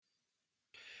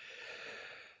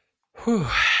Whew.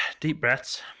 Deep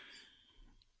breaths,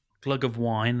 glug of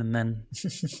wine, and then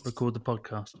record the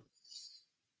podcast.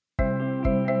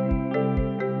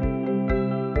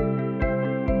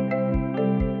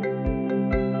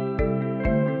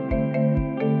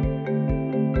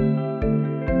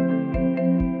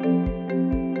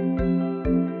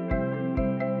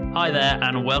 Hi there,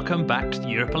 and welcome back to the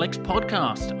EuropaLex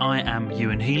podcast. I am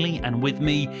Ewan Healy, and with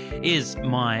me is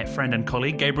my friend and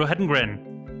colleague, Gabriel Hedengren.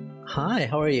 Hi,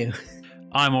 how are you?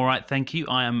 I'm all right, thank you.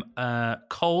 I am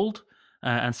cold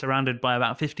and surrounded by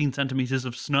about 15 centimeters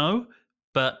of snow,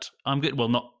 but I'm good. Well,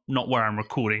 not where I'm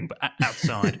recording, but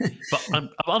outside. But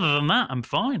other than that, I'm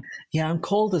fine. Yeah, I'm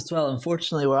cold as well.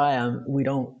 Unfortunately, where I am, we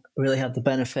don't really have the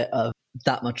benefit of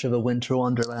that much of a winter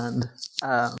wonderland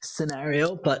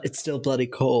scenario, but it's still bloody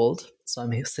cold. So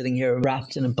I'm sitting here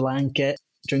wrapped in a blanket,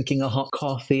 drinking a hot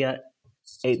coffee at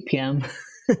 8 p.m.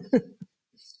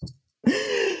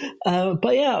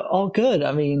 But yeah, all good.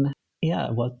 I mean, yeah,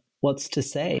 what's to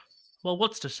say? Well,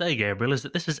 what's to say, Gabriel, is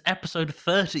that this is episode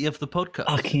 30 of the podcast.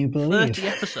 Oh, can you believe? 30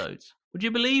 episodes. Would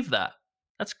you believe that?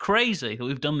 That's crazy that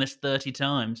we've done this 30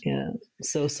 times. Yeah,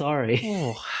 so sorry.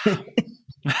 Oh.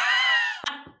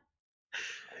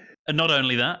 And not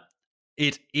only that,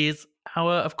 it is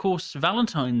our, of course,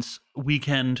 Valentine's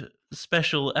weekend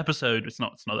special episode. It's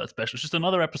not that special. It's just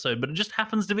another episode, but it just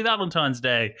happens to be Valentine's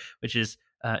Day, which is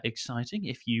exciting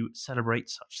if you celebrate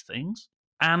such things.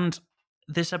 And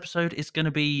this episode is going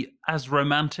to be as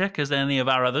romantic as any of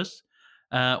our others.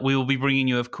 We will be bringing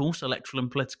you, of course, electoral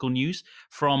and political news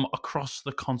from across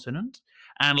the continent.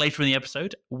 And later in the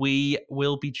episode, we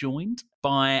will be joined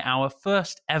by our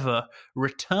first ever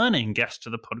returning guest to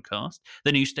the podcast.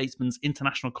 The New Statesman's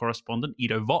international correspondent,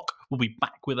 Ido Vock, will be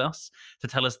back with us to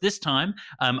tell us this time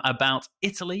about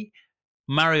Italy,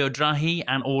 Mario Draghi,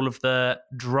 and all of the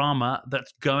drama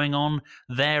that's going on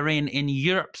therein in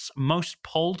Europe's most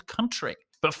polled country.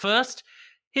 But first,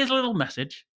 here's a little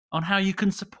message on how you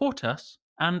can support us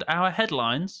and our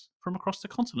headlines from across the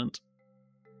continent.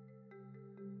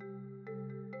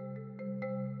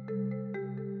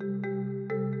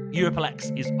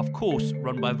 EuropaLex is, of course,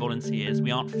 run by volunteers. We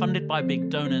aren't funded by big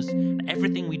donors, and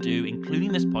everything we do,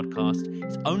 including this podcast,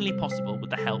 is only possible with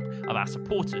the help of our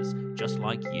supporters, just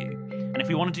like you. And if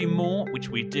we want to do more, which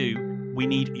we do, we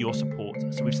need your support.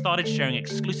 So we've started sharing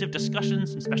exclusive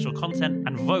discussions, some special content,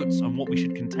 and votes on what we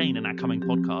should contain in our coming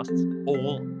podcasts,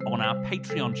 all on our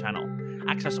Patreon channel.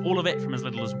 Access all of it from as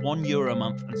little as €1 a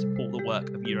month and support the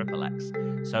work of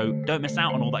EuropaLex. So don't miss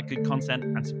out on all that good content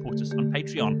and support us on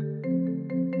Patreon.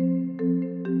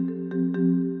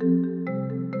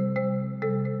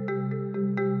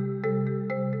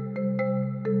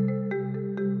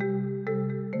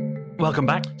 Welcome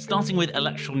back. Starting with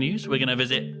electoral news, we're going to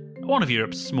visit one of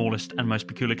Europe's smallest and most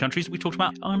peculiar countries we talked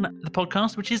about on the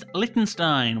podcast, which is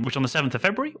Liechtenstein, which on the 7th of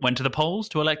February went to the polls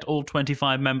to elect all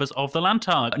 25 members of the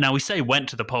Landtag. Now, we say went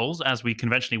to the polls, as we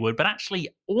conventionally would, but actually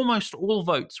almost all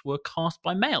votes were cast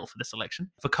by mail for this election,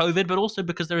 for COVID, but also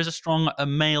because there is a strong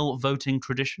mail voting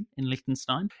tradition in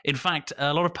Liechtenstein. In fact,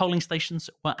 a lot of polling stations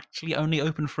were actually only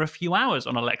open for a few hours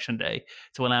on election day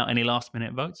to allow any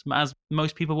last-minute votes, as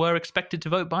most people were expected to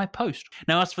vote by post.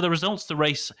 Now, as for the results, the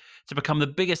race to become the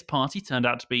biggest party turned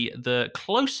out to be the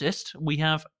closest we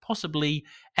have possibly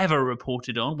ever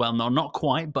reported on. Well, no, not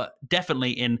quite, but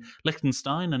definitely in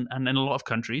Liechtenstein and in a lot of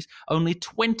countries. Only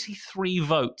 23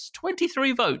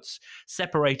 votes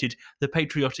separated the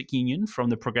Patriotic Union from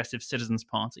the Progressive Citizens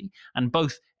Party, and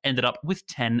both ended up with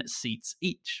 10 seats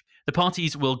each. The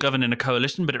parties will govern in a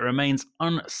coalition, but it remains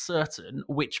uncertain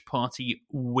which party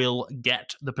will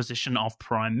get the position of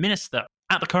Prime Minister.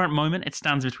 At the current moment, it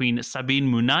stands between Sabine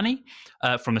Munani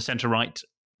from the centre-right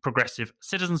Progressive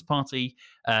Citizens Party,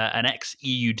 an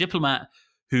ex-EU diplomat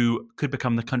who could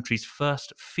become the country's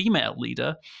first female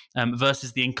leader,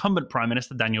 versus the incumbent Prime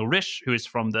Minister, Daniel Risch, who is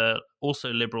from the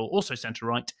also liberal, also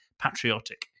centre-right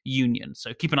Patriotic Union.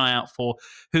 So keep an eye out for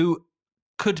who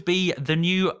could be the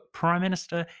new Prime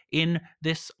Minister in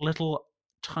this little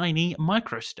tiny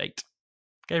microstate.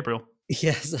 Gabriel.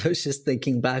 Yes, I was just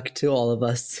thinking back to all of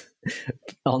us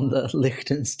on the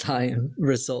Liechtenstein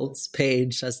results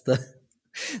page as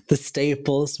the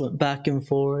staples went back and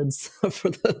forwards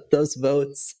for those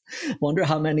votes. Wonder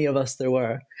how many of us there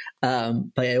were.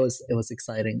 But yeah, it was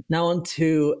exciting. Now on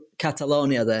to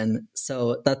Catalonia then.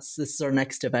 So this is our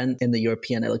next event in the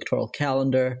European electoral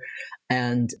calendar.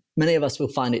 And many of us will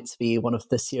find it to be one of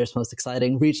this year's most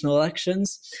exciting regional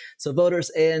elections. So voters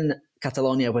in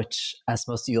Catalonia, which, as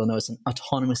most of you will know, is an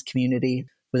autonomous community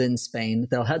within Spain,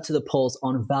 they'll head to the polls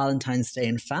on Valentine's Day,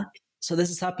 in fact. So this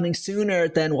is happening sooner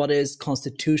than what is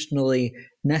constitutionally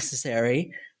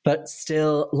necessary, but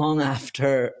still long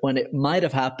after when it might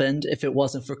have happened if it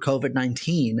wasn't for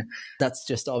COVID-19. That's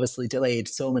just obviously delayed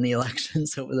so many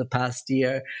elections over the past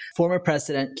year. Former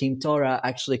President Kim Tora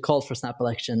actually called for snap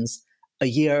elections a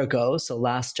year ago, so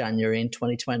last January in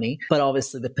 2020, but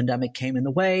obviously the pandemic came in the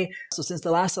way. So since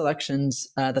the last elections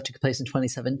that took place in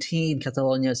 2017,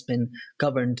 Catalonia has been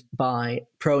governed by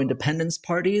pro-independence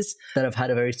parties that have had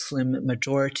a very slim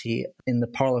majority in the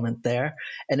parliament there.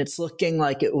 And it's looking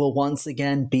like it will once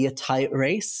again be a tight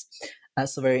race.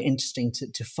 So very interesting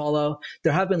to follow.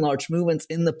 There have been large movements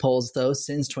in the polls, though,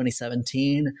 since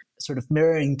 2017, sort of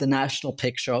mirroring the national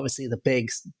picture. Obviously, the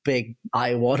big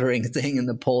eye-watering thing in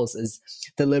the polls is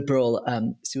the liberal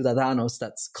Ciudadanos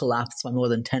that's collapsed by more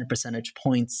than 10 percentage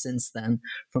points since then,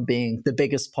 from being the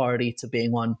biggest party to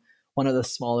being one of the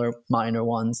smaller, minor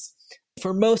ones.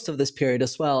 For most of this period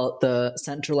as well, the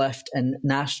center-left and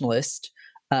nationalist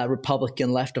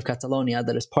Republican left of Catalonia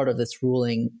that is part of this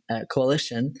ruling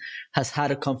coalition has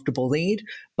had a comfortable lead,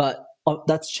 but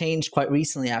that's changed quite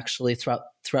recently, actually,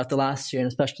 throughout the last year and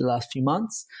especially the last few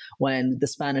months, when the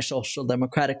Spanish Social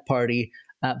Democratic Party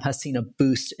has seen a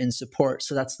boost in support.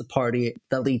 So that's the party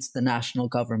that leads the national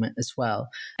government as well.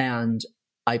 And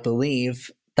I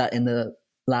believe that in the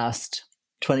last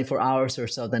 24 hours or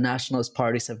so, the nationalist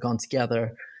parties have gone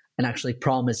together and actually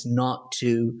promised not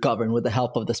to govern with the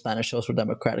help of the Spanish Social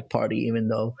Democratic Party, even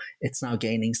though it's now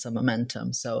gaining some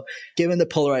momentum. So given the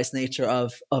polarized nature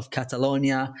of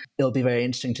Catalonia, it'll be very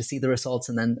interesting to see the results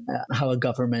and then how a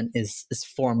government is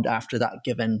formed after that,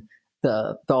 given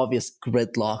the obvious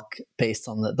gridlock based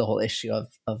on the whole issue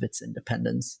of its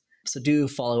independence. So do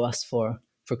follow us for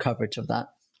coverage of that.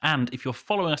 And if you're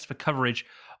following us for coverage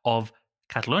of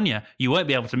Catalonia, you won't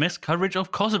be able to miss coverage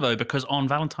of Kosovo, because on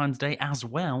Valentine's Day as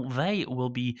well, they will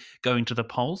be going to the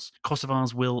polls.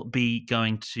 Kosovars will be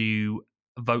going to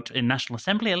vote in National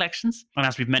Assembly elections. And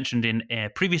as we've mentioned in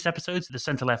previous episodes, the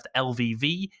centre-left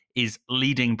LVV is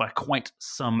leading by quite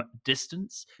some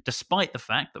distance, despite the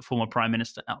fact that former Prime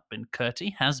Minister Albin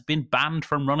Kurti has been banned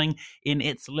from running in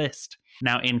its list.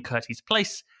 Now, in Kurti's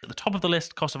place, at the top of the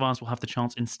list, Kosovars will have the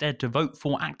chance instead to vote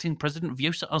for acting President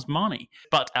Vjosa Osmani.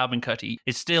 But Albin Kurti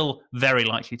is still very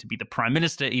likely to be the Prime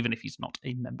Minister, even if he's not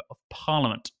a Member of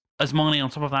Parliament. Osmani, on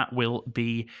top of that, will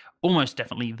be almost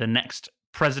definitely the next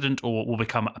president, or will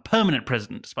become a permanent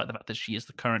president, despite the fact that she is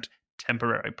the current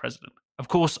temporary president. Of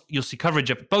course, you'll see coverage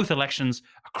of both elections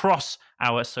across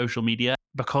our social media,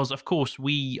 because, of course,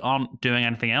 we aren't doing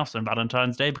anything else on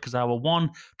Valentine's Day, because our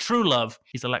one true love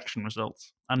is election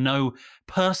results. And no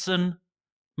person,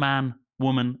 man,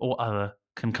 woman, or other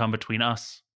can come between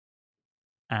us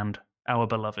and our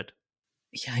beloved.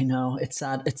 Yeah, I know. It's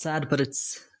sad. It's sad, but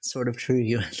it's sort of true,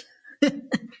 Ewan.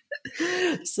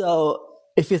 So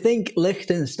if you think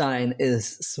Liechtenstein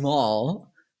is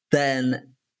small,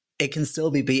 then it can still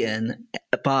be beaten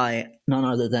by none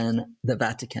other than the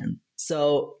Vatican.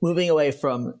 So moving away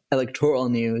from electoral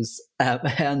news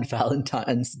and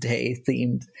Valentine's Day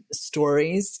themed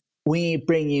stories, we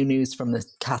bring you news from the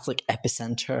Catholic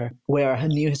epicenter, where a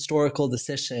new historical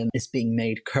decision is being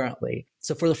made currently.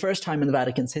 So for the first time in the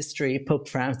Vatican's history, Pope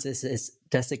Francis has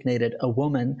designated a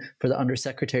woman for the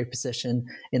undersecretary position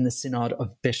in the Synod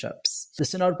of Bishops. The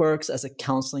Synod works as a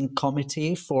counseling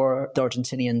committee for the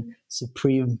Argentinian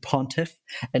Supreme Pontiff,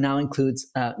 and now includes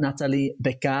Nathalie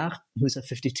Becard, who's a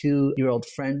 52-year-old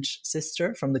French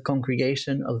sister from the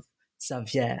Congregation of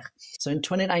Xavier. So in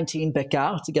 2019,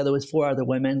 Becard, together with 4 other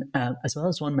women, as well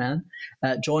as one man,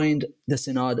 joined the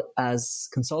Synod as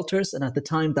consultors. And at the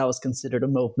time, that was considered a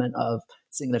movement of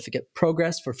significant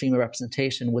progress for female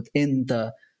representation within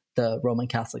the Roman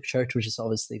Catholic Church, which is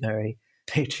obviously very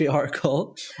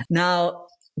patriarchal. Now,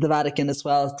 the Vatican as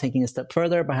well is taking a step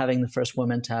further by having the first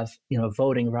woman to have,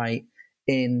 voting right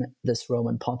in this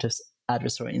Roman Pontiff's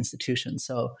adversary institution.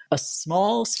 So a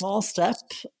small step,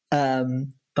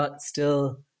 but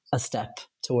still a step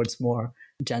towards more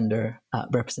gender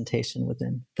representation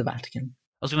within the Vatican.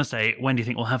 I was going to say, when do you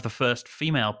think we'll have the first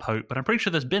female pope? But I'm pretty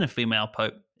sure there's been a female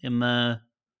pope in the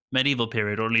medieval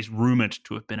period, or at least rumoured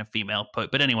to have been a female pope.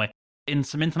 But anyway, in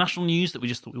some international news that we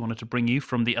just thought we wanted to bring you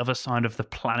from the other side of the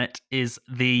planet is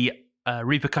the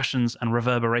repercussions and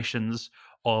reverberations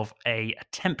of a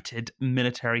attempted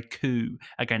military coup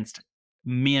against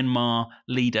Myanmar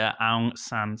leader Aung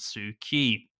San Suu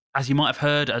Kyi. As you might have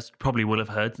heard, as probably will have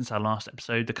heard since our last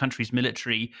episode, the country's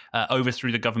military overthrew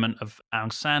the government of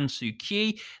Aung San Suu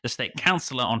Kyi, the state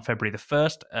councillor, on February the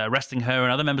 1st, arresting her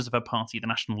and other members of her party, the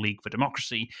National League for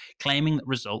Democracy, claiming that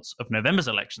results of November's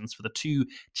elections for the 2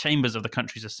 chambers of the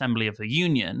country's Assembly of the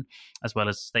Union, as well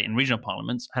as state and regional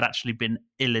parliaments, had actually been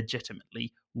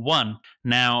illegitimately won.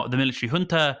 Now, the military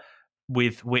junta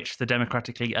with which the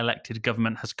democratically elected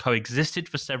government has coexisted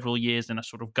for several years in a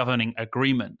sort of governing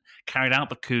agreement, carried out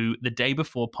the coup the day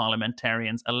before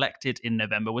parliamentarians elected in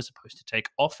November were supposed to take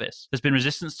office. There's been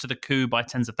resistance to the coup by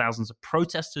tens of thousands of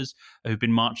protesters who've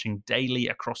been marching daily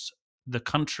across the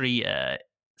country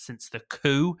since the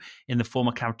coup in the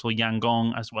former capital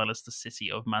Yangon, as well as the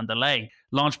city of Mandalay.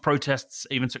 Large protests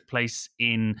even took place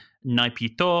in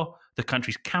Naypyidaw, the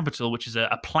country's capital, which is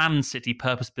a planned city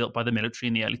purpose-built by the military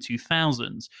in the early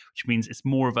 2000s, which means it's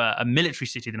more of a military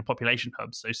city than a population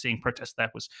hub. So seeing protests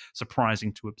there was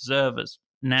surprising to observers.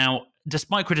 Now,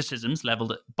 despite criticisms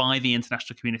leveled by the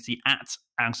international community at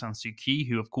Aung San Suu Kyi,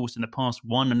 who, of course, in the past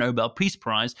won a Nobel Peace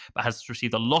Prize, but has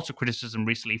received a lot of criticism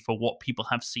recently for what people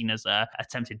have seen as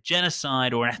attempted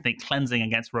genocide or ethnic cleansing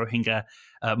against Rohingya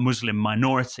Muslim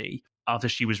minority, after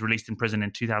she was released in prison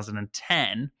in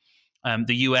 2010,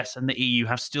 the US and the EU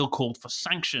have still called for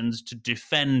sanctions to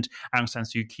defend Aung San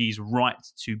Suu Kyi's right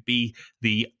to be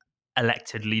the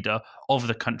elected leader of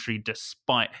the country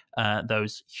despite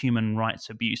those human rights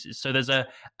abuses. So there's a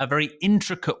very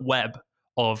intricate web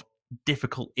of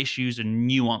difficult issues and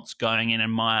nuance going in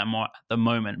Myanmar at the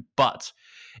moment, but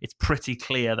it's pretty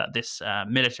clear that this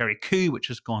military coup which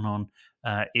has gone on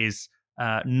is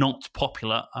not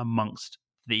popular amongst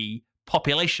the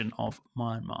population of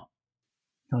Myanmar.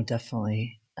 No,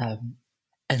 definitely. And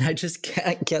I just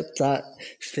can't get that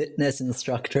fitness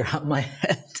instructor out of my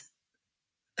head.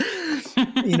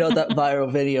 You know, that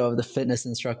viral video of the fitness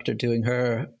instructor doing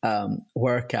her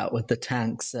workout with the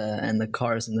tanks and the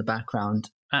cars in the background.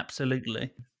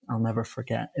 Absolutely. I'll never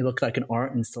forget. It looked like an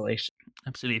art installation.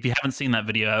 Absolutely. If you haven't seen that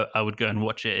video, I would go and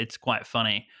watch it. It's quite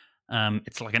funny.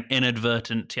 It's like an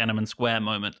inadvertent Tiananmen Square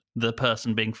moment, the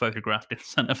person being photographed in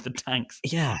front of the tanks.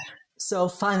 Yeah. So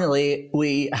finally,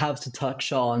 we have to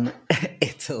touch on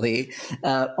Italy.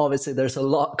 Obviously, there's a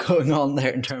lot going on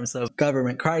there in terms of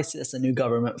government crisis, a new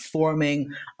government forming.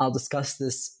 I'll discuss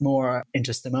this more in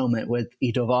just a moment with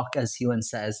Ido Vok, as Ewan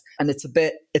says. And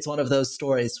it's one of those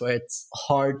stories where it's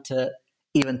hard to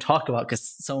even talk about because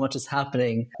so much is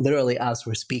happening literally as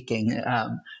we're speaking.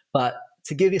 But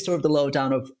to give you sort of the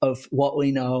lowdown of what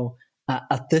we know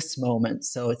at this moment,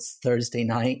 so it's Thursday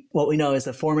night, what we know is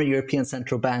that former European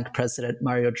Central Bank President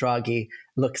Mario Draghi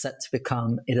looks set to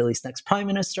become Italy's next prime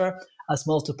minister, as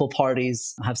multiple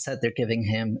parties have said they're giving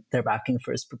him their backing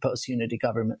for his proposed unity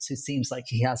government. So it seems like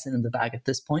he has it in the bag at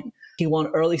this point. He won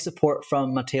early support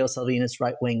from Matteo Salvini's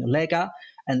right-wing Lega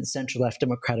and the centre-left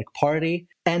Democratic Party.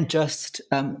 And just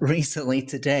recently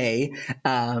today,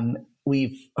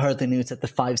 we've heard the news that the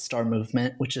Five Star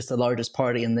Movement, which is the largest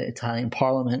party in the Italian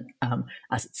parliament,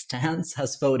 as it stands,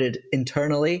 has voted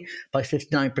internally by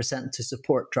 59% to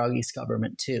support Draghi's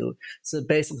government too. So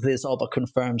basically this all but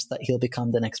confirms that he'll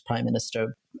become the next prime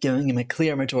minister, giving him a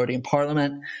clear majority in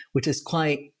parliament, which is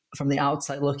quite, from the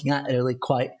outside looking at Italy,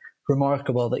 quite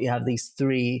remarkable that you have these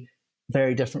three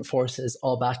very different forces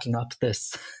all backing up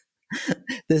this,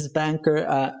 this banker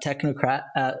technocrat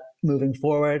moving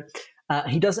forward.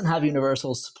 He doesn't have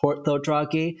universal support, though,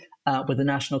 Draghi, with the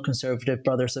National Conservative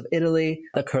Brothers of Italy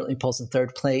that currently polls in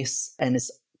third place and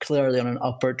is clearly on an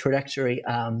upward trajectory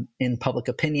in public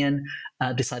opinion,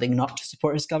 deciding not to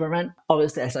support his government.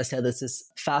 Obviously, as I said, this is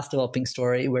a fast-developing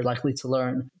story. We're likely to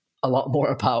learn a lot more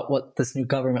about what this new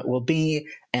government will be.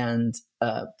 And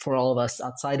for all of us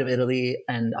outside of Italy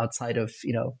and outside of,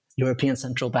 European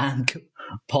Central Bank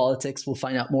politics, we'll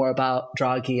find out more about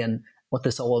Draghi and what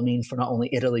this all will mean for not only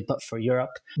Italy, but for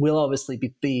Europe. We'll obviously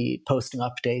be posting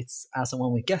updates as and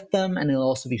when we get them. And it'll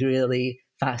also be really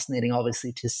fascinating,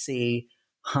 obviously, to see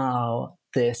how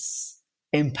this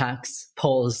impacts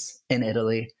polls in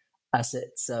Italy as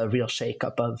it's a real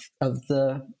shakeup of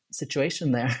the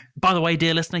situation there. By the way,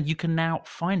 dear listener, you can now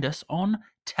find us on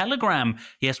Telegram.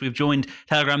 Yes, we've joined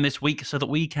Telegram this week so that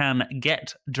we can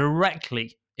get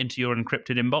directly into your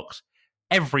encrypted inbox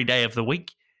every day of the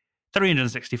week,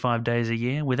 365 days a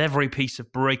year, with every piece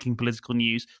of breaking political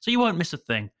news, so you won't miss a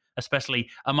thing, especially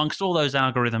amongst all those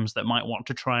algorithms that might want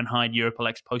to try and hide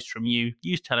EuropoLex posts from you.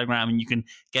 Use Telegram and you can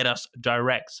get us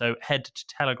direct. So head to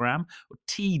Telegram, or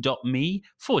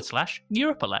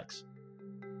t.me/EuropoLex.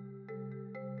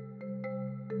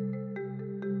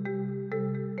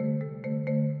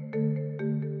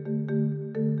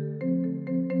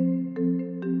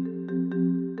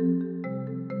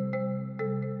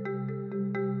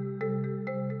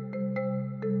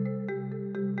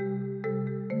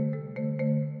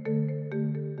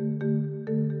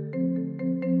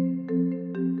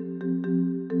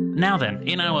 Now then,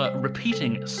 in our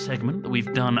repeating segment that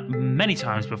we've done many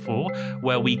times before,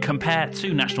 where we compare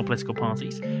two national political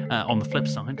parties, on the flip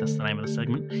side, that's the name of the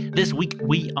segment, this week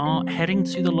we are heading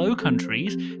to the Low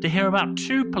Countries to hear about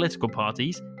two political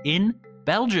parties in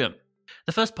Belgium.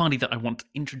 The first party that I want to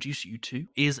introduce you to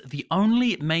is the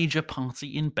only major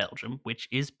party in Belgium which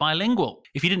is bilingual.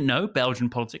 If you didn't know, Belgian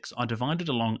politics are divided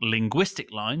along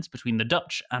linguistic lines between the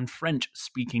Dutch and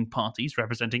French-speaking parties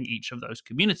representing each of those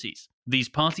communities. These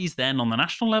parties then, on the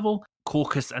national level,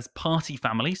 caucus as party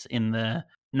families in the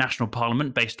national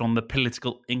parliament based on the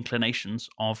political inclinations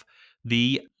of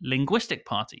the linguistic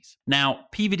parties. Now,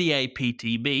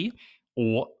 PVDA-PTB,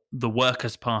 or the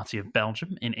Workers' Party of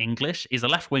Belgium in English, is a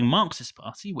left-wing Marxist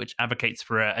party which advocates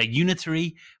for a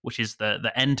unitary, which is the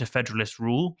end to federalist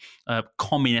rule,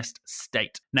 communist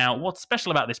state. Now, what's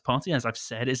special about this party, as I've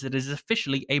said, is that it is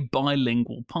officially a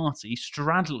bilingual party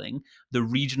straddling the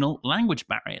regional language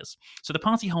barriers. So the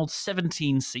party holds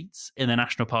 17 seats in the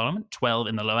national parliament, 12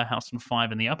 in the lower house and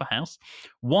 5 in the upper house,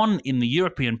 1 in the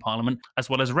European Parliament, as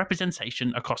well as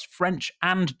representation across French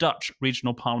and Dutch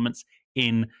regional parliaments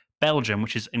in Belgium,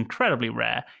 which is incredibly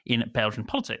rare in Belgian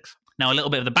politics. Now, a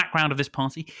little bit of the background of this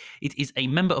party. It is a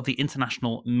member of the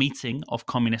International Meeting of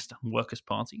Communist and Workers'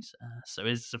 Parties, so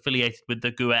is affiliated with the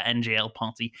GUE-NGL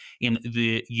party in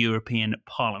the European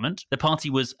Parliament. The party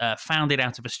was founded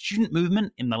out of a student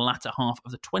movement in the latter half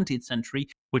of the 20th century,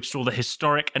 which saw the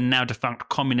historic and now defunct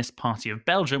Communist Party of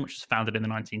Belgium, which was founded in the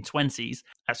 1920s,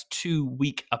 as too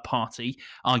weak a party,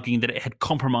 arguing that it had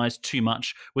compromised too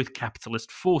much with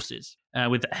capitalist forces.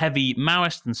 With heavy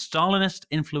Maoist and Stalinist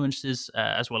influences,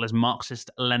 as well as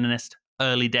Marxist-Leninist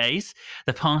early days.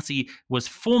 The party was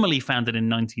formally founded in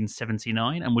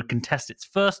 1979 and would contest its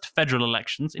first federal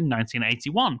elections in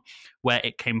 1981, where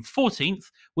it came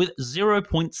 14th with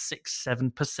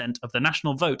 0.67% of the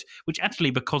national vote, which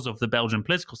actually, because of the Belgian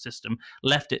political system,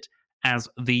 left it as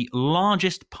the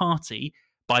largest party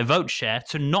by vote share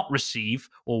to not receive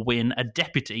or win a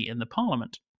deputy in the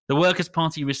parliament. The Workers'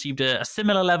 Party received a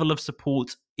similar level of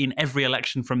support in every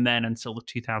election from then until the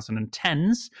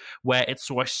 2010s, where it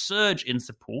saw a surge in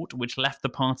support, which left the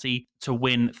party to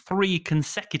win 3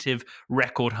 consecutive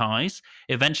record highs,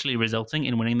 eventually resulting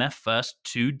in winning their first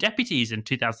 2 deputies in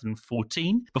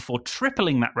 2014, before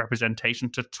tripling that representation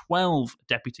to 12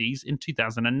 deputies in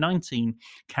 2019,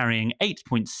 carrying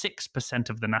 8.6%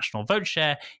 of the national vote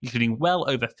share, including well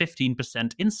over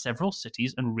 15% in several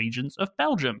cities and regions of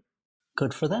Belgium.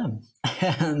 Good for them.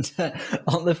 And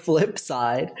on the flip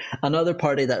side, another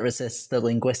party that resists the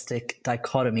linguistic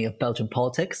dichotomy of Belgian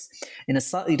politics, in a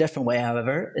slightly different way,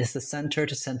 however, is the Centre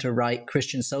to Centre-Right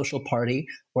Christian Social Party,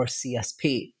 or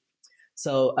CSP.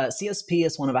 So CSP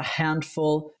is one of a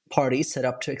handful parties set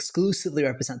up to exclusively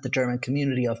represent the German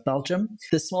community of Belgium.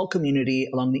 This small community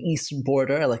along the eastern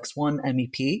border elects 1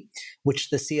 MEP, which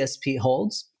the CSP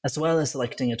holds, as well as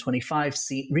electing a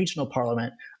 25-seat regional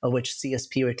parliament, of which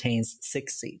CSP retains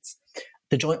 6 seats.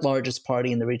 The joint largest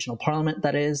party in the regional parliament,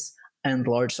 that is, and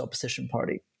the largest opposition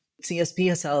party. CSP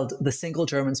has held the single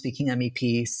German-speaking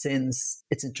MEP since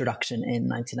its introduction in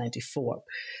 1994.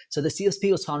 So the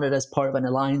CSP was founded as part of an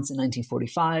alliance in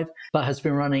 1945, but has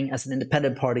been running as an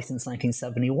independent party since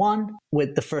 1971,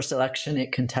 with the first election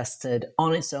it contested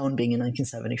on its own being in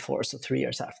 1974, so 3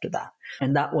 years after that.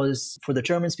 And that was for the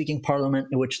German-speaking parliament,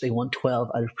 in which they won 12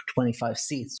 out of 25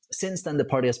 seats. Since then, the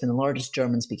party has been the largest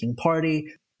German-speaking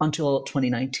party until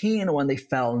 2019, when they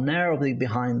fell narrowly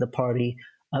behind the party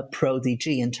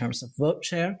Pro-DG in terms of vote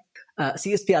share.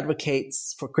 CSP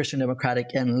advocates for Christian democratic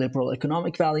and liberal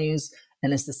economic values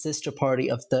and is the sister party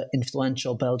of the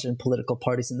influential Belgian political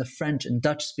parties in the French and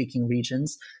Dutch-speaking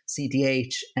regions,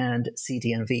 CDH and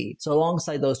CDNV. So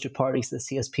alongside those 2 parties, the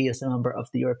CSP is a member of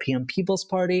the European People's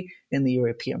Party in the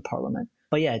European Parliament.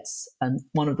 But yeah, it's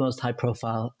one of the most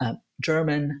high-profile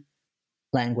German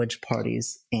language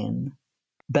parties in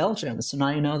Belgium. So now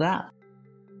you know that.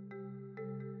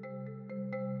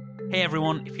 Hey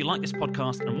everyone, if you like this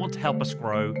podcast and want to help us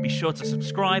grow, be sure to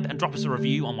subscribe and drop us a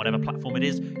review on whatever platform it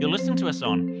is you're listening to us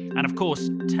on. And of course,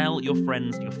 tell your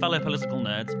friends, your fellow political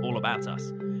nerds, all about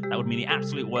us. That would mean the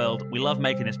absolute world. We love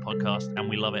making this podcast and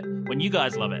we love it when you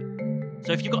guys love it.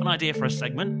 So if you've got an idea for a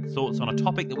segment, thoughts on a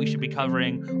topic that we should be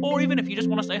covering, or even if you just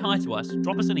want to say hi to us,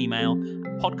 drop us an email,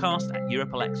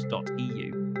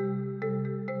 podcast@europalex.eu.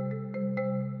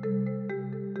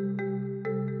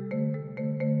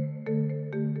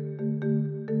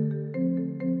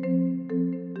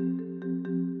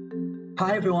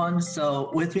 Hi, everyone.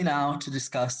 So with me now to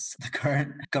discuss the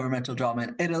current governmental drama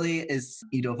in Italy is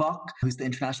Ido Vock, who's the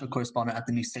international correspondent at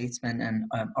The New Statesman and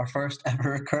our first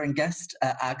ever recurring guest,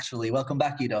 actually. Welcome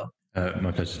back, Ido.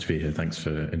 My pleasure to be here. Thanks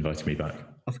for inviting me back.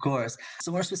 Of course.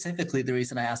 So more specifically, the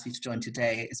reason I asked you to join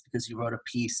today is because you wrote a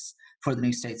piece for the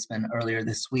New Statesman earlier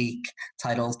this week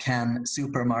titled "Can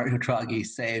Super Mario Draghi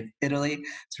Save Italy?"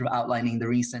 Sort of outlining the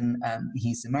reason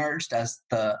he's emerged as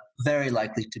the very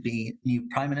likely to be new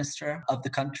prime minister of the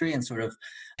country and sort of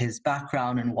his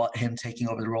background and what him taking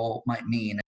over the role might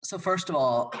mean. So first of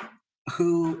all,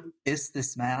 who is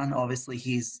this man? Obviously,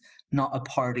 he's not a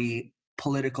party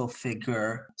political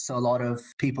figure. So a lot of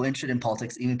people interested in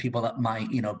politics, even people that might,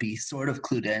 be sort of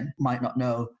clued in, might not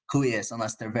know who he is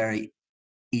unless they're very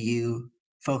EU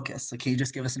focused. So can you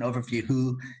just give us an overview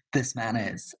who this man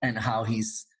is and how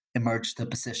he's emerged to a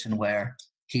position where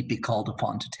he'd be called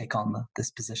upon to take on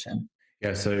this position?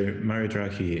 Yeah, so Mario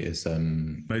Draghi is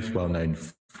most well known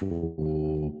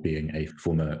for being a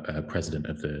former president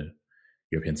of the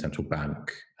European Central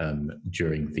Bank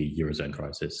during the Eurozone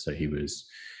crisis. So he was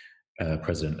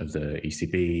president of the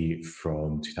ECB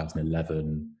from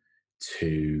 2011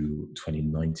 to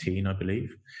 2019, I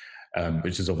believe,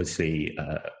 which is obviously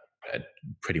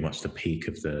pretty much the peak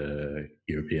of the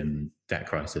European debt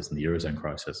crisis and the Eurozone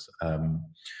crisis.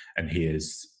 And he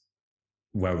is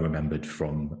well remembered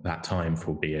from that time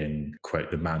for being, quote,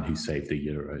 the man who saved the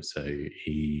euro. So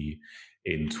he,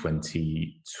 in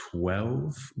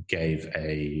 2012, gave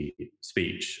a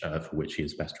speech for which he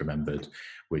is best remembered,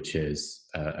 which is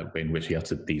in which he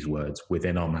uttered these words: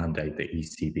 "Within our mandate, the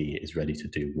ECB is ready to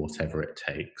do whatever it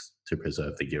takes to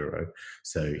preserve the euro."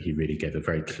 So he really gave a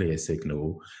very clear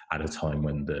signal at a time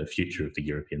when the future of the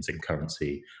European single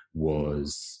currency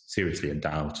was seriously in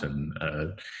doubt, and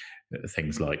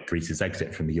things like Greece's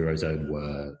exit from the Eurozone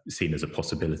were seen as a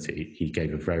possibility. He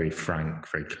gave a very frank,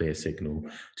 very clear signal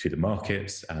to the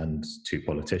markets and to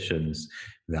politicians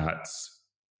that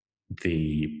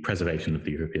the preservation of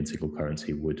the European single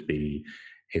currency would be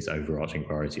his overarching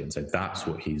priority. And so that's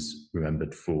what he's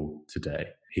remembered for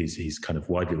today. He's kind of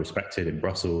widely respected in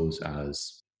Brussels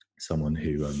as someone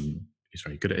who is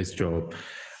very good at his job.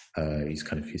 He's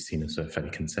seen as a fairly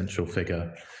consensual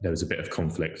figure. There was a bit of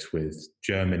conflict with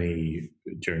Germany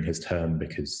during his term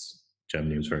because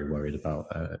Germany was very worried about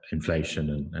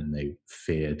inflation and they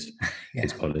feared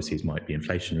his policies might be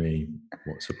inflationary.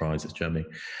 What surprise, it's Germany.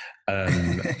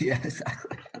 Yeah,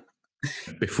 exactly.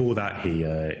 Before that, he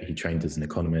trained as an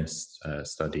economist,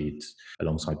 studied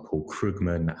alongside Paul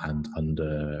Krugman and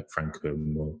under Franco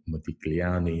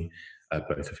Modigliani,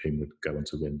 both of whom would go on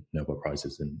to win Nobel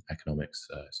Prizes in economics.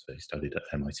 So he studied at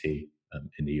MIT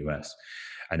in the US,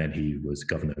 and then he was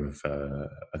governor of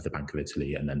the Bank of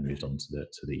Italy, and then moved on to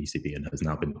the ECB, and has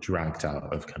now been dragged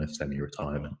out of kind of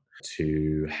semi-retirement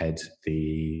to head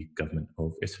the government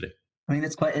of Italy. I mean,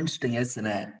 it's quite interesting, isn't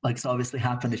it? Like, it's obviously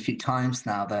happened a few times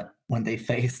now that when they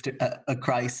faced a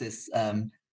crisis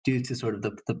due to sort of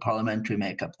the parliamentary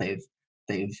makeup,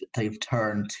 they've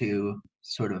turned to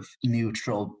sort of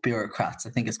neutral bureaucrats. I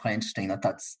think it's quite interesting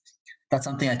that's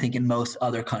something I think in most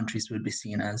other countries would be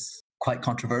seen as quite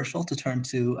controversial to turn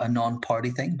to a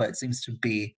non-party thing, but it seems to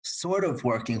be sort of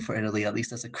working for Italy, at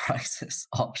least as a crisis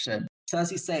option. So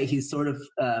as you say, he's sort of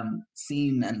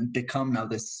seen and become now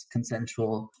this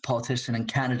consensual politician and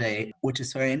candidate, which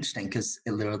is very interesting because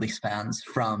it literally spans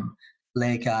from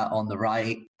Lega on the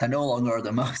right. They're no longer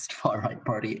the most far-right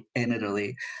party in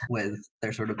Italy, with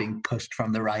they're sort of being pushed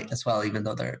from the right as well, even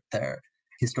though they're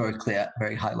historically at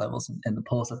very high levels in the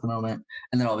polls at the moment.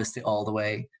 And then obviously all the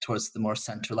way towards the more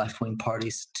center left-wing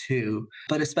parties too.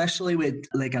 But especially with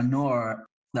Lega Nord,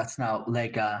 that's now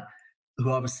Lega, who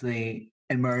obviously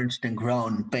emerged and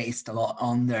grown based a lot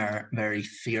on their very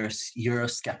fierce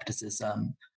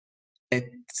Euroscepticism.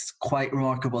 It's quite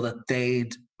remarkable that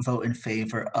they'd vote in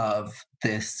favor of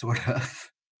this sort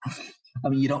of, I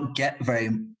mean, you don't get very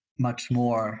much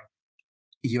more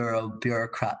Euro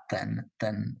bureaucrat than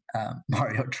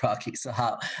Mario Draghi. So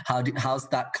how's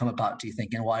that come about, do you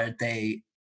think, and why are they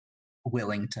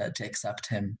willing to accept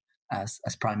him as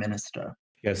prime minister?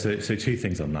 Yeah, so two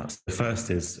things on that. The first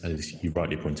is, as you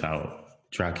rightly point out,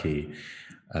 Draghi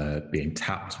being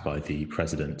tapped by the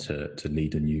president to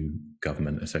lead a new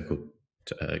government, a so-called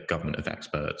government of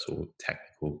experts or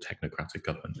technocratic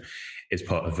government, is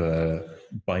part of a,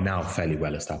 by now, fairly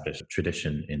well-established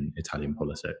tradition in Italian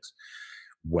politics,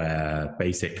 where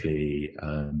basically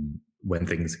when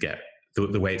things get,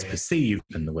 the way it's perceived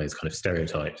and the way it's kind of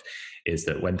stereotyped is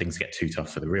that when things get too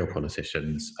tough for the real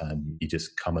politicians, you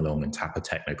just come along and tap a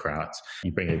technocrat.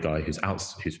 You bring a guy who's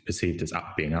perceived as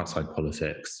being outside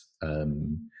politics,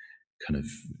 kind of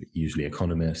usually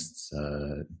economists,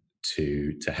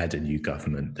 to head a new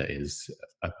government that is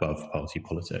above party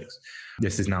politics.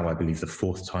 This is now, I believe, the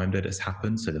fourth time that it's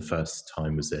happened. So the first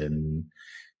time was in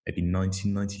maybe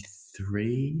 1993.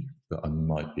 1993, but I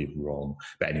might be wrong.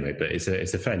 But anyway, it's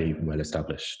a fairly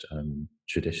well-established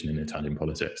tradition in Italian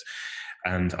politics.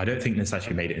 And I don't think this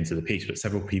actually made it into the piece, but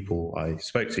several people I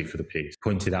spoke to for the piece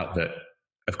pointed out that,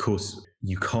 of course,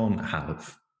 you can't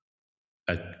have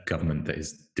a government that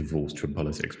is divorced from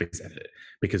politics,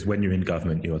 because when you're in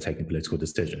government, you're taking political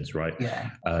decisions, right? Yeah.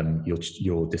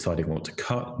 You're deciding what to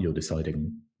cut, you're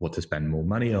deciding what to spend more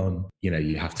money on.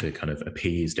 You have to kind of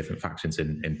appease different factions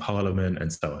in parliament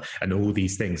and so on. And all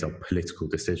these things are political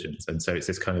decisions. And so it's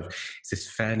this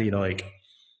fairly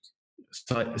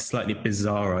slightly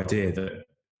bizarre idea that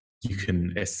you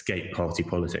can escape party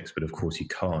politics, but of course you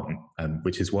can't,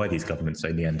 which is why these governments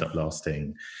only end up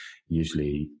lasting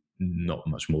usually not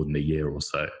much more than a year or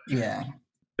so. Yeah.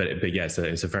 But yeah, so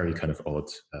it's a very kind of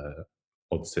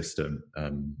odd system.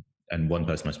 And one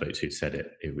person I spoke to said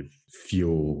it would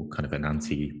fuel kind of an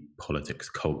anti-politics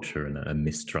culture and a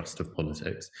mistrust of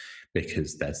politics,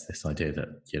 because there's this idea that,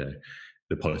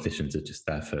 the politicians are just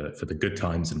there for the good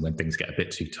times, and when things get a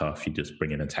bit too tough, you just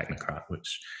bring in a technocrat,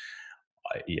 which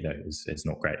is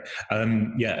not great.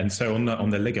 And so on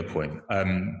the Lega point,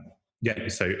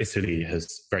 so Italy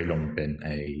has very long been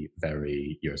a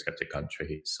very Eurosceptic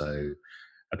country. So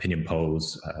opinion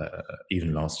polls,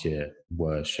 even last year,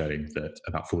 were showing that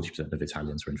about 40% of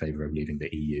Italians were in favour of leaving the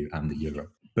EU and the euro.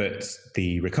 But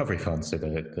the recovery fund, so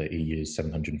the EU's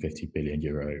 750 billion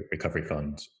euro recovery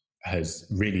fund, has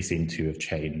really seemed to have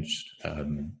changed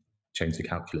the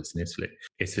calculus in Italy.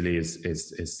 Italy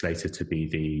is slated to be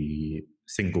the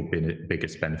single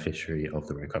biggest beneficiary of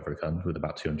the recovery fund, with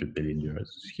about 200 billion euros.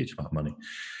 It's a huge amount of money.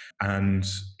 And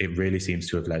it really seems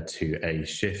to have led to a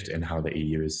shift in how the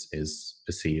EU is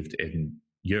perceived in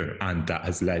Europe. And that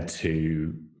has led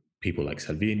to people like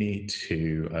Salvini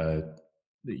who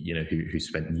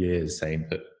spent years saying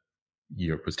that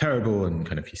Europe was terrible, and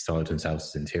kind of he styled himself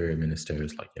as interior minister,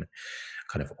 as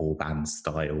kind of Orban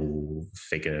style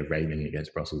figure railing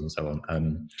against Brussels and so on.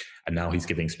 And now he's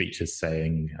giving speeches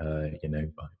saying,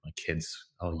 my kids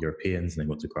are Europeans and they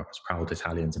want to grow up as proud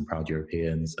Italians and proud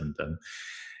Europeans. And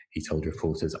he told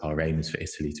reporters, our aim is for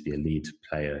Italy to be a lead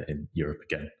player in Europe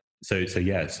again. So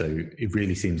it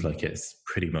really seems like it's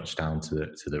pretty much down to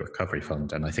the recovery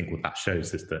fund. And I think what that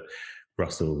shows is that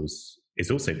Brussels is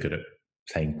also good at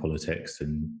playing politics,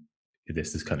 and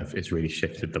it's really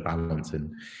shifted the balance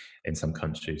in some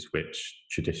countries which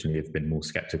traditionally have been more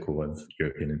skeptical of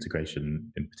European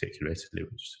integration, in particular Italy,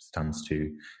 which stands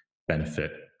to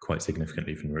benefit quite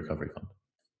significantly from the recovery fund.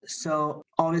 So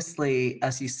obviously,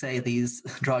 as you say,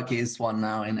 Draghi is one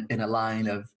now in a line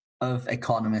of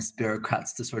economists,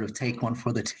 bureaucrats to sort of take one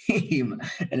for the team.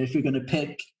 And if you're going to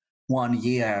pick 1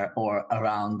 year or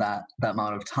around that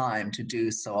amount of time to do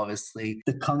so, obviously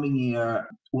the coming year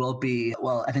will be,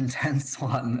 an intense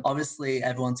one. Obviously,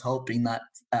 everyone's hoping that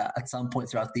at some point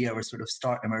throughout the year we sort of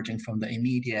start emerging from the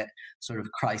immediate sort of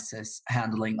crisis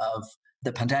handling of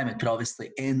the pandemic. But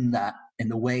obviously in the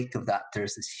wake of that,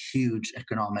 there's this huge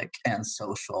economic and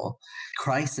social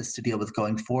crisis to deal with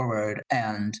going forward.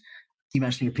 And you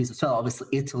mentioned your piece as well, obviously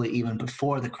Italy, even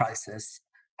before the crisis,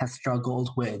 has struggled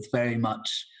with very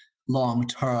much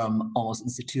long-term, almost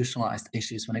institutionalized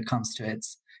issues when it comes to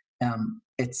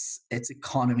its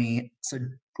economy. So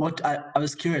I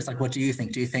was curious, what do you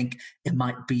think? Do you think it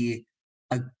might be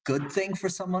a good thing for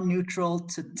someone neutral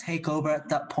to take over at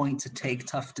that point, to take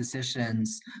tough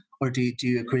decisions? Or do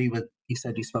you agree with, you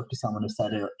said you spoke to someone who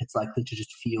said it's likely to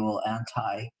just fuel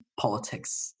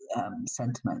anti-politics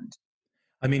sentiment?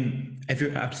 I mean,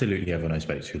 absolutely everyone I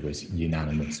spoke to was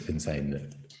unanimous in saying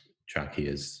that Draghi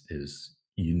is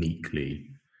uniquely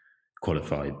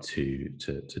qualified to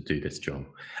do this job.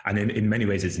 And in many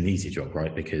ways, it's an easy job,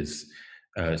 right? Because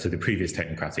so the previous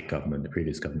technocratic government, the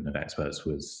previous government of experts,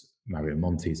 was Mario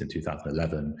Monti's in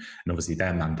 2011, and obviously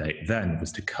their mandate then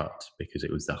was to cut, because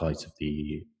it was the height of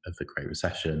the Great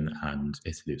Recession, and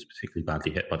Italy was particularly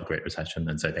badly hit by the Great Recession,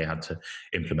 and so they had to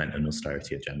implement an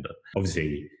austerity agenda.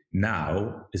 Obviously,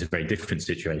 now is a very different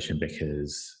situation,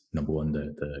 because number one,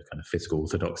 the kind of fiscal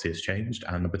orthodoxy has changed,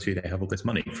 and number two, they have all this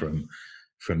money from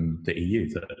the EU.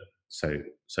 So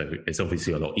it's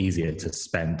obviously a lot easier to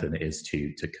spend than it is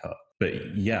to cut.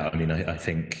 But yeah, I mean, I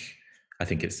think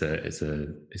it's going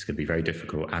to be very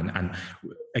difficult. And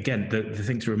again, the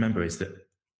thing to remember is that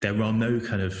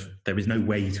there is no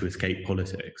way to escape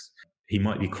politics. He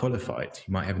might be qualified,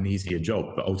 he might have an easier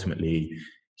job, but ultimately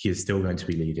he is still going to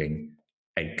be leading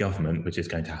a government which is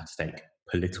going to have to take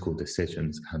political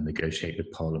decisions and negotiate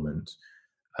with Parliament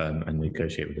and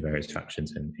negotiate with the various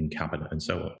factions in cabinet and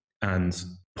so on. And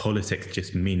politics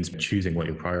just means choosing what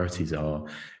your priorities are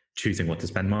choosing what to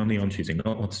spend money on, choosing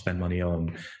not what to spend money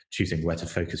on, choosing where to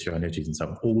focus your energies and so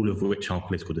on, all of which are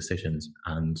political decisions.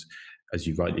 And as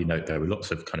you rightly note, there are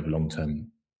lots of kind of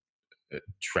long-term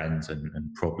trends and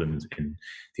problems in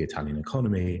the Italian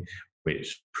economy,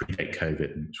 which predate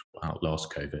COVID and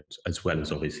outlast COVID, as well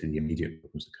as obviously the immediate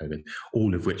problems of COVID,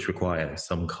 all of which require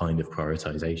some kind of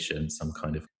prioritization, some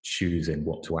kind of choosing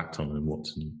what to act on and what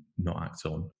to not act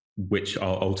on, which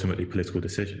are ultimately political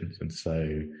decisions. And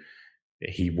so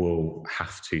he will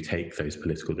have to take those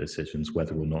political decisions,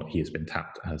 whether or not he has been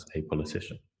tapped as a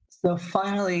politician. So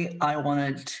finally, I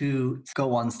wanted to go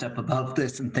one step above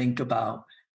this and think about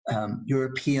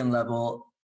European level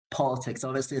politics.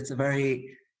 Obviously, it's a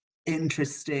very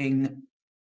interesting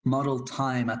muddled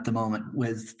time at the moment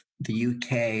with the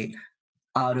UK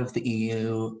out of the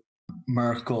EU,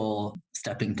 Merkel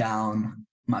stepping down,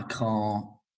 Macron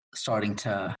starting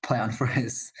to plan for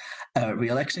his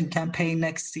re-election campaign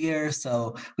next year.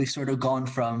 So we've sort of gone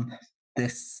from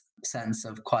this sense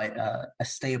of quite a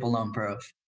stable number of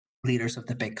leaders of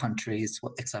the big countries,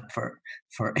 except for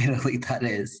Italy, that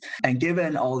is. And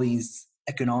given all these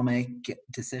economic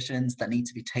decisions that need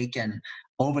to be taken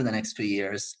over the next few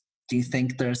years, do you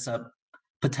think there's a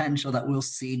potential that we'll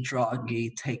see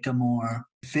Draghi take a more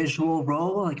visual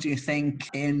role? Like, do you think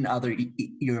in other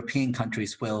European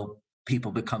countries will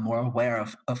people become more aware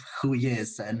of who he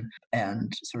is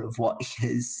and sort of what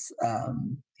his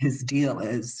deal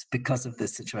is because of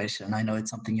this situation? I know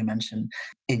it's something you mentioned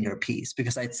in your piece,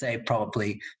 because I'd say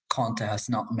probably Conte has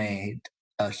not made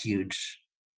a huge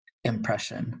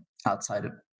impression outside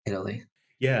of Italy.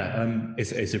 Yeah,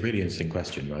 it's a really interesting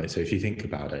question, right? So if you think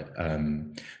about it,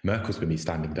 Merkel's going to be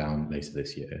standing down later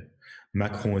this year.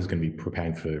 Macron is going to be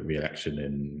preparing for re-election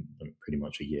in pretty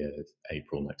much a year,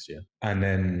 April next year. And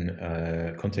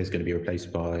then Conte is going to be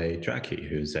replaced by Draghi,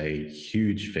 who's a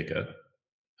huge figure.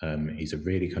 He's a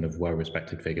really kind of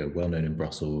well-respected figure, well-known in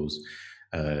Brussels,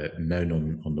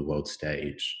 known on the world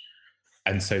stage.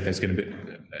 And so there's going to be,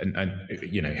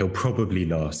 and he'll probably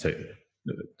last.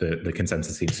 The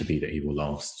consensus seems to be that he will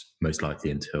last most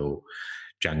likely until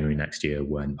January next year,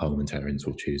 when parliamentarians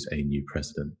will choose a new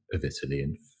president of Italy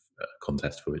in a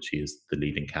contest for which he is the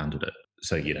leading candidate.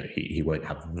 So, he won't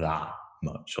have that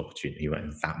much opportunity, he won't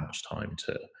have that much time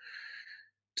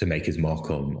to make his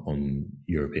mark on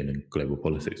European and global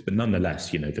politics. But nonetheless,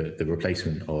 the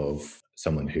replacement of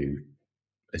someone who,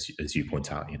 as you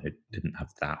point out, didn't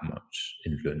have that much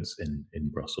influence in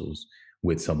Brussels,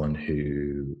 with someone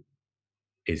who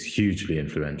is hugely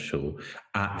influential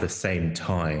at the same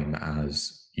time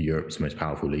as Europe's most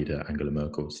powerful leader, Angela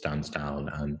Merkel, stands down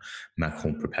and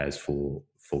Macron prepares for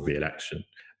re-election,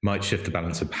 might shift the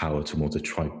balance of power towards a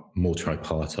more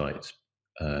tripartite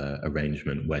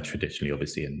arrangement, where traditionally,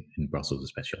 obviously in Brussels,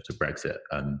 especially after Brexit,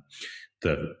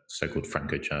 the so-called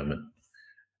Franco-German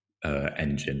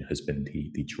engine has been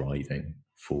the driving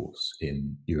force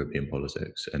in European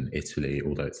politics. And Italy,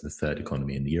 although it's the third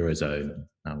economy in the Eurozone and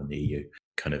now in the EU,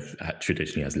 kind of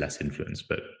traditionally has less influence.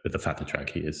 But the fact that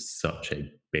Draghi is such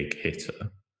a big hitter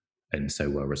and so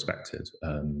well respected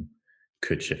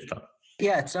could shift that.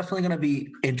 Yeah, it's definitely going to be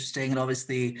interesting. And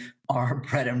obviously, our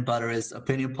bread and butter is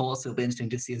opinion polls. So it'll be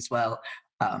interesting to see as well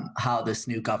how this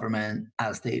new government,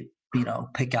 as they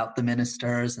pick out the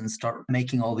ministers and start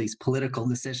making all these political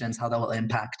decisions, how that will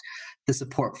impact the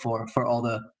support for all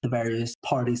the various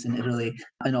parties in Italy,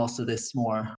 and also this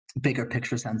more bigger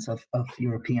picture sense of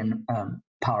European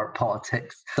power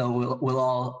politics. So we'll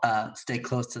all stay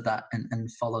close to that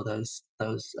and follow those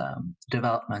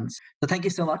developments. So thank you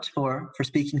so much for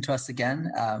speaking to us again.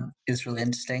 It was really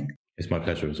interesting. It's my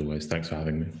pleasure as always. Thanks for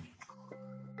having me.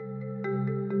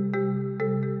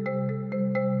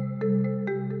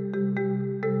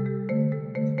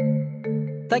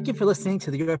 Thank you for listening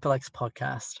to the EuropeLex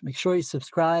podcast. Make sure you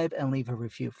subscribe and leave a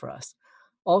review for us.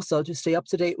 Also, to stay up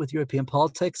to date with European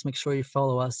politics, make sure you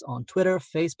follow us on Twitter,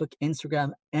 Facebook,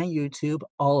 Instagram, and YouTube,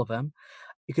 all of them.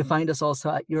 You can find us also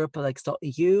at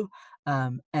europelex.eu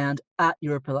and at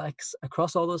EuropeLex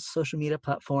across all those social media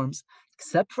platforms,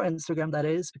 except for Instagram, that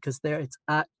is, because there it's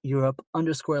at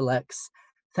Europe_Lex.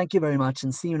 Thank you very much,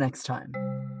 and see you next time.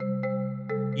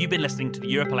 You've been listening to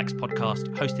the EuropeLex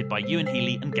podcast, hosted by Ewan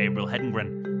Healy and Gabriel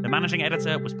Hedengren. The managing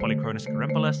editor was Polychronis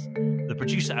Karimpolis. The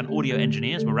producer and audio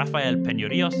engineers were Rafael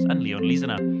Peña-Rios and Leon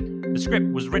Lizener. The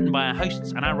script was written by our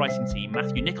hosts and our writing team,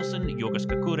 Matthew Nicholson, Yorgos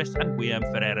Koukouris, and Guillaume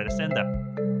Ferreira de Senda.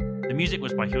 The music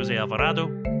was by Jose Alvarado,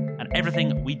 and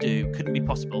everything we do couldn't be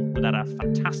possible without our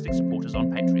fantastic supporters on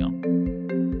Patreon.